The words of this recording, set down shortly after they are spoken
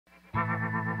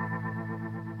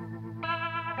Hi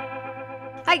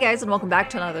guys, and welcome back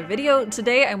to another video.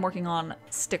 Today I'm working on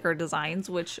sticker designs,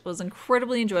 which was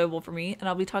incredibly enjoyable for me, and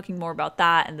I'll be talking more about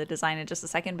that and the design in just a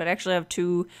second, but I actually have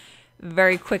two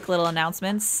very quick little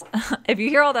announcements. If you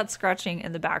hear all that scratching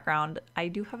in the background, I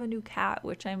do have a new cat,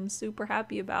 which I'm super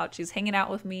happy about. She's hanging out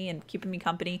with me and keeping me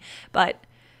company, but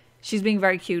she's being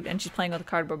very cute and she's playing with a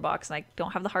cardboard box, and I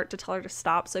don't have the heart to tell her to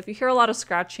stop. So if you hear a lot of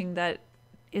scratching, that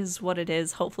is what it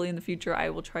is. Hopefully in the future I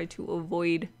will try to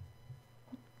avoid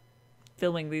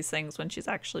filming these things when she's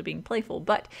actually being playful.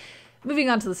 But moving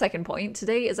on to the second point,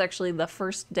 today is actually the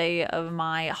first day of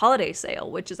my holiday sale,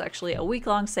 which is actually a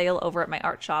week-long sale over at my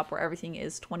art shop where everything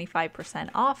is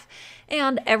 25% off,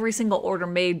 and every single order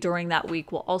made during that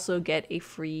week will also get a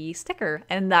free sticker.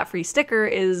 And that free sticker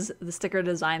is the sticker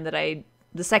design that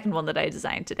the second one that I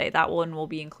designed today. That one will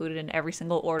be included in every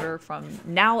single order from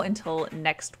now until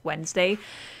next Wednesday.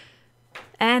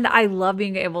 And I love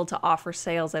being able to offer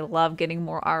sales. I love getting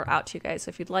more art out to you guys. So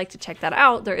if you'd like to check that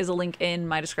out, there is a link in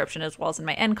my description as well as in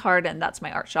my end card, and that's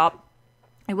my art shop.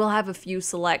 I will have a few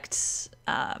select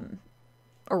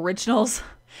originals.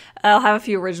 I'll have a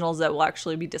few originals that will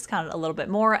actually be discounted a little bit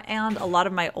more, and a lot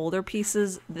of my older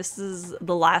pieces, this is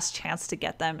the last chance to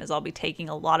get them, as I'll be taking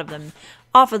a lot of them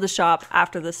off of the shop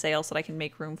after the sale so that I can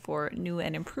make room for new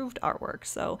and improved artwork.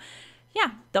 So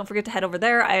yeah, don't forget to head over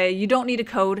there. You don't need a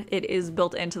code. It is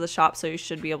built into the shop, so you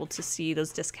should be able to see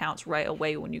those discounts right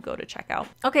away when you go to checkout.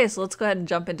 Okay, so let's go ahead and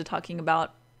jump into talking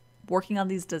about working on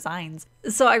these designs.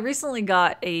 So I recently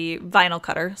got a vinyl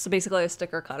cutter, so basically a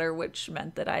sticker cutter, which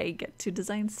meant that I get to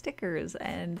design stickers,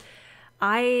 and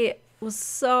I was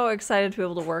so excited to be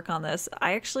able to work on this.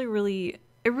 I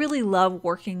really love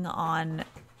working on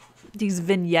these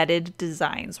vignetted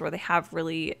designs where they have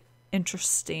really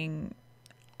interesting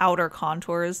outer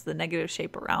contours, the negative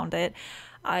shape around it.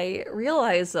 I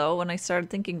realized though, when I started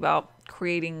thinking about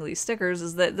creating these stickers,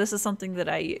 is that this is something that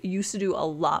I used to do a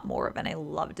lot more of, and I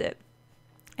loved it.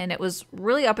 And it was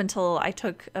really up until I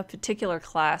took a particular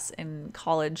class in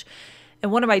college,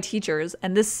 and one of my teachers,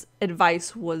 and this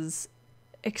advice was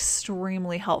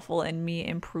extremely helpful in me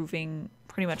improving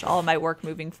pretty much all of my work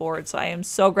moving forward. So I am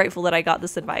so grateful that I got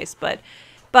this advice. But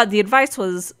the advice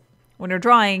was, when you're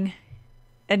drawing,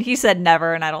 and he said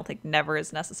never, and I don't think never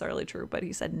is necessarily true, but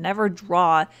he said never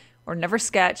draw or never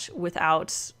sketch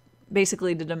without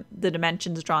basically the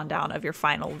dimensions drawn down of your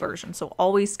final version. So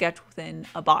always sketch within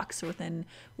a box, within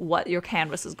what your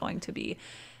canvas is going to be.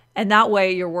 And that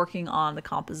way you're working on the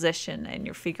composition and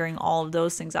you're figuring all of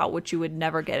those things out, which you would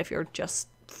never get if you're just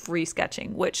free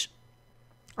sketching, which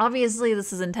obviously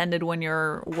this is intended when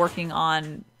you're working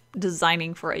on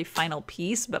designing for a final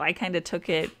piece, but I kind of took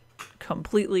it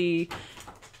completely.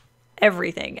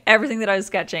 Everything that I was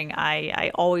sketching,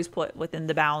 I always put within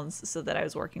the bounds so that I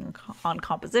was working on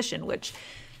composition, which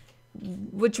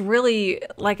really,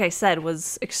 like I said,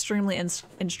 was extremely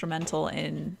instrumental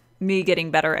in me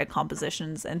getting better at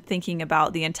compositions and thinking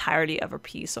about the entirety of a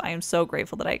piece. So I am so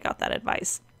grateful that I got that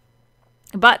advice.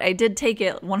 But I did take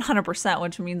it 100%,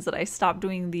 which means that I stopped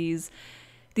doing these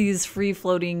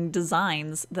free-floating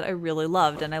designs that I really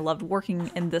loved, and I loved working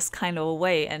in this kind of a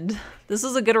way. And this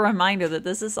is a good reminder that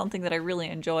this is something that I really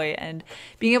enjoy, and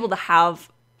being able to have,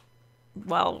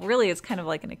 well, really it's kind of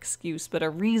like an excuse, but a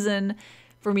reason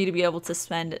for me to be able to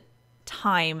spend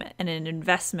time and an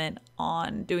investment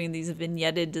on doing these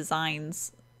vignetted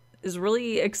designs is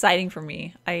really exciting for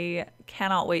me. I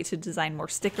cannot wait to design more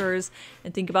stickers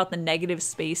and think about the negative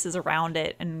spaces around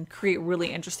it and create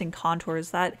really interesting contours.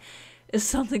 That is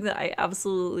something that I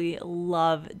absolutely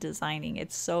love designing.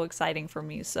 It's so exciting for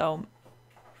me. So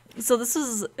this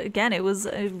is, again, it was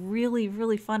a really,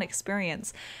 really fun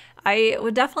experience. I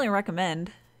would definitely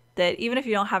recommend that even if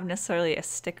you don't have necessarily a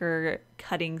sticker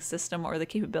cutting system or the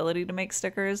capability to make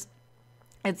stickers,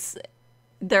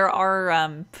 there are,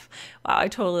 wow, I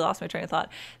totally lost my train of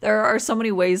thought. There are so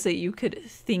many ways that you could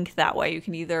think that way. You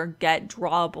can either get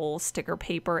drawable sticker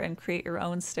paper and create your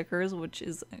own stickers, which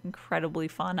is incredibly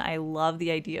fun. I love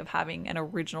the idea of having an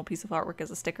original piece of artwork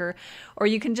as a sticker, or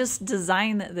you can just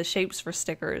design the shapes for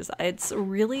stickers. It's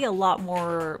really a lot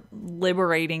more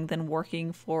liberating than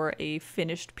working for a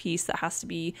finished piece that has to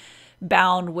be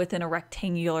bound within a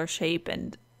rectangular shape.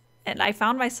 And I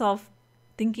found myself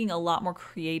thinking a lot more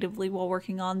creatively while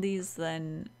working on these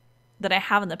than I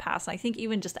have in the past. And I think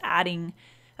even just adding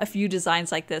a few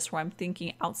designs like this where I'm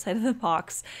thinking outside of the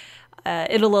box,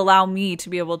 it'll allow me to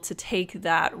be able to take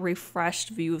that refreshed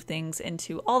view of things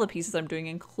into all the pieces I'm doing,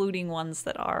 including ones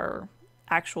that are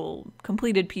actual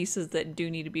completed pieces that do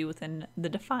need to be within the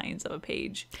defines of a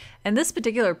page. And this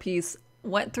particular piece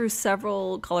went through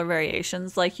several color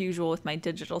variations like usual with my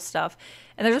digital stuff.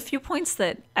 And there's a few points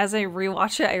that as I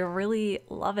rewatch it, I really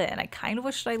love it. And I kind of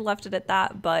wish I left it at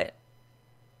that, but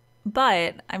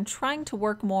I'm trying to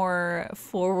work more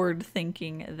forward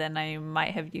thinking than I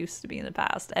might have used to be in the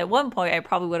past. At one point, I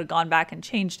probably would have gone back and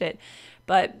changed it,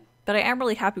 but I am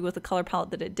really happy with the color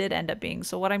palette that it did end up being.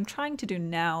 So what I'm trying to do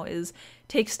now is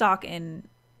take stock in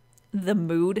the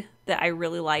mood that I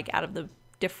really like out of the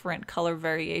different color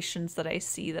variations that I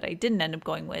see that I didn't end up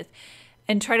going with,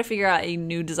 and try to figure out a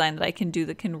new design that I can do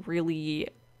that can really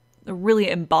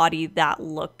embody that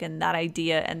look and that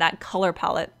idea and that color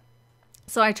palette.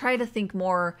 So I try to think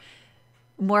more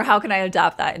how can I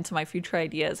adapt that into my future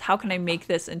ideas? How can I make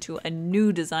this into a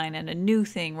new design and a new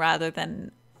thing rather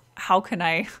than how can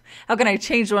I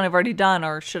change the one I've already done,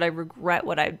 or should I regret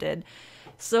what I did?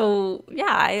 So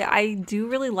yeah, I do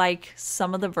really like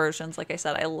some of the versions. Like I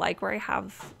said, I like where I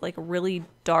have like really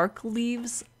dark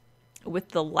leaves with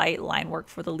the light line work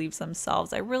for the leaves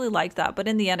themselves. I really like that, but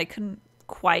in the end I couldn't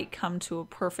quite come to a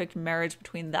perfect marriage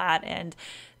between that and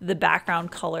the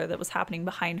background color that was happening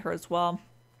behind her as well.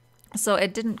 So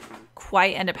it didn't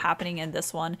quite end up happening in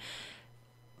this one.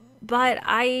 But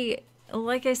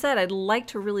like I said, I'd like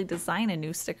to really design a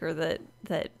new sticker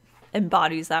that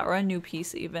embodies that, or a new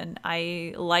piece even.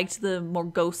 I liked the more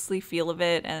ghostly feel of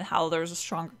it and how there's a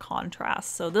stronger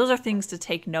contrast. So those are things to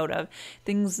take note of,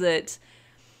 things that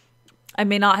I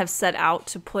may not have set out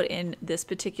to put in this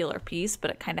particular piece,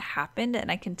 but it kind of happened,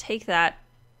 and I can take that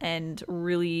and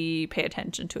really pay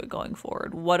attention to it going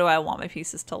forward. What do I want my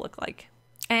pieces to look like?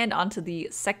 And onto the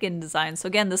second design. So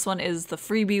again, this one is the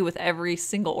freebie with every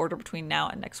single order between now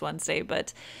and next Wednesday.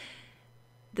 But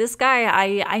this guy,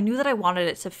 I knew that I wanted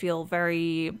it to feel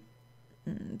very,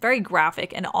 very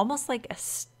graphic and almost like a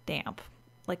stamp,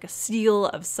 like a seal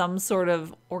of some sort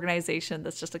of organization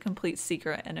that's just a complete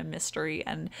secret and a mystery.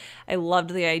 And I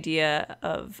loved the idea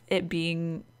of it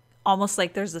being almost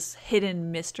like there's this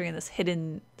hidden mystery and this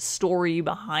hidden story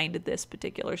behind this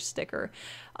particular sticker.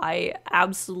 I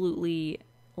absolutely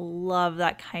love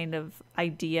that kind of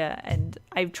idea, and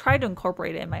I've tried to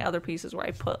incorporate it in my other pieces where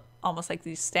I put almost like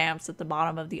these stamps at the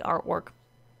bottom of the artwork.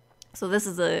 So this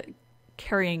is a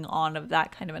carrying on of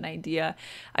that kind of an idea.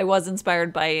 I was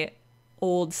inspired by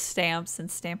old stamps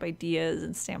and stamp ideas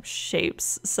and stamp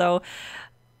shapes, so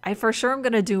I for sure am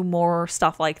going to do more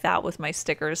stuff like that with my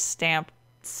stickers, stamps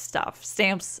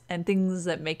and things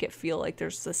that make it feel like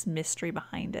there's this mystery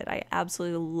behind it. I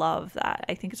absolutely love that.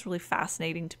 I think it's really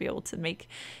fascinating to be able to make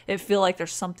it feel like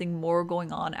there's something more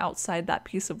going on outside that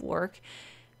piece of work.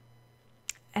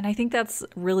 And I think that's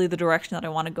really the direction that I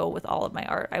want to go with all of my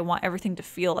art. I want everything to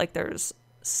feel like there's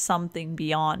something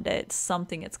beyond it,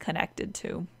 something it's connected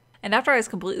to. And after I was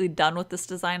completely done with this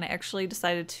design, I actually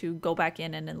decided to go back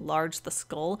in and enlarge the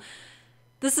skull.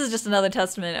 This is just another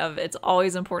testament of it's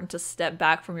always important to step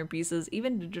back from your pieces,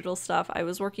 even digital stuff. I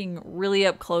was working really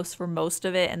up close for most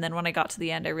of it, and then when I got to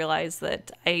the end, I realized that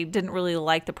I didn't really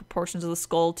like the proportions of the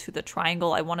skull to the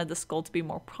triangle. I wanted the skull to be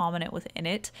more prominent within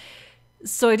it.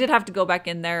 So I did have to go back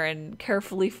in there and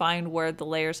carefully find where the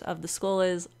layers of the skull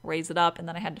is, raise it up, and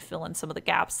then I had to fill in some of the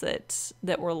gaps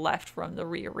that were left from the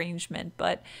rearrangement.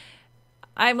 But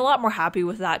I'm a lot more happy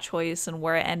with that choice and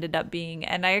where it ended up being,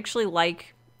 and I actually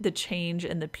like the change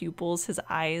in the pupils, his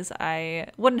eyes. I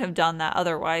wouldn't have done that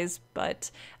otherwise,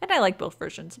 and I like both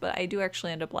versions, but I do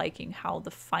actually end up liking how the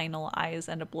final eyes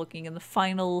end up looking, and the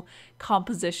final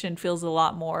composition feels a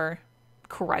lot more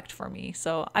correct for me.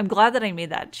 So I'm glad that I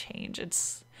made that change.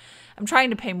 I'm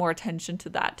trying to pay more attention to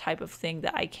that type of thing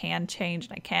that I can change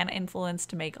and I can influence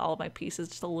to make all of my pieces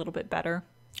just a little bit better.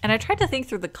 And I tried to think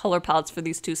through the color palettes for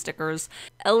these two stickers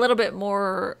a little bit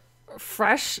more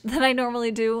fresh than I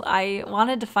normally do. I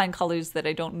wanted to find colors that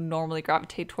I don't normally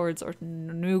gravitate towards, or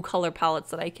new color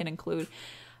palettes that I can include.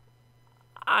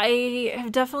 I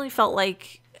have definitely felt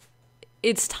like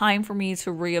it's time for me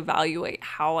to reevaluate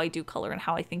how I do color and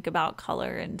how I think about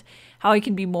color and how I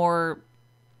can be more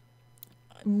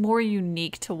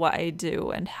unique to what I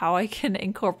do, and how I can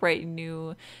incorporate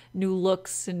new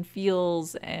looks and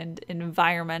feels and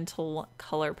environmental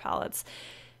color palettes.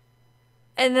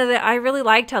 And then I really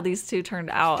liked how these two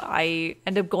turned out. I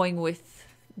ended up going with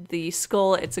the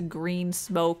skull. It's a green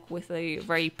smoke with a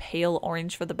very pale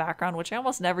orange for the background, which I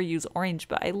almost never use orange,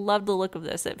 but I love the look of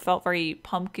this. It felt very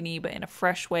pumpkin-y, but in a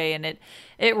fresh way, and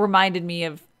it reminded me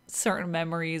of certain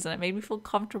memories, and it made me feel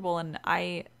comfortable, and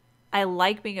I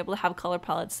like being able to have color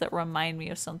palettes that remind me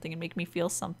of something and make me feel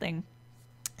something.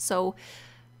 So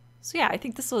yeah, I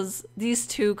think these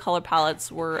two color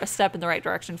palettes were a step in the right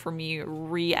direction for me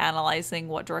reanalyzing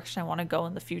what direction I want to go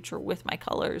in the future with my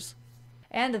colors.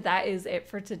 And that is it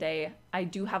for today. I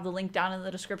do have the link down in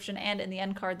the description and in the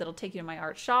end card that'll take you to my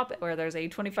art shop, where there's a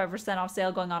 25% off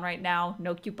sale going on right now,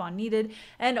 no coupon needed,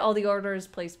 and all the orders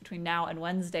placed between now and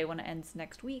Wednesday, when it ends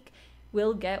next week,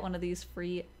 will get one of these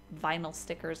free vinyl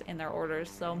stickers in their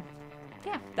orders. So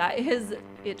yeah, that is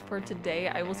it for today.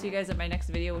 I will see you guys at my next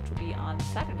video, which will be on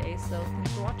Saturday. So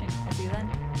thanks for watching. I'll see you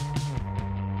then.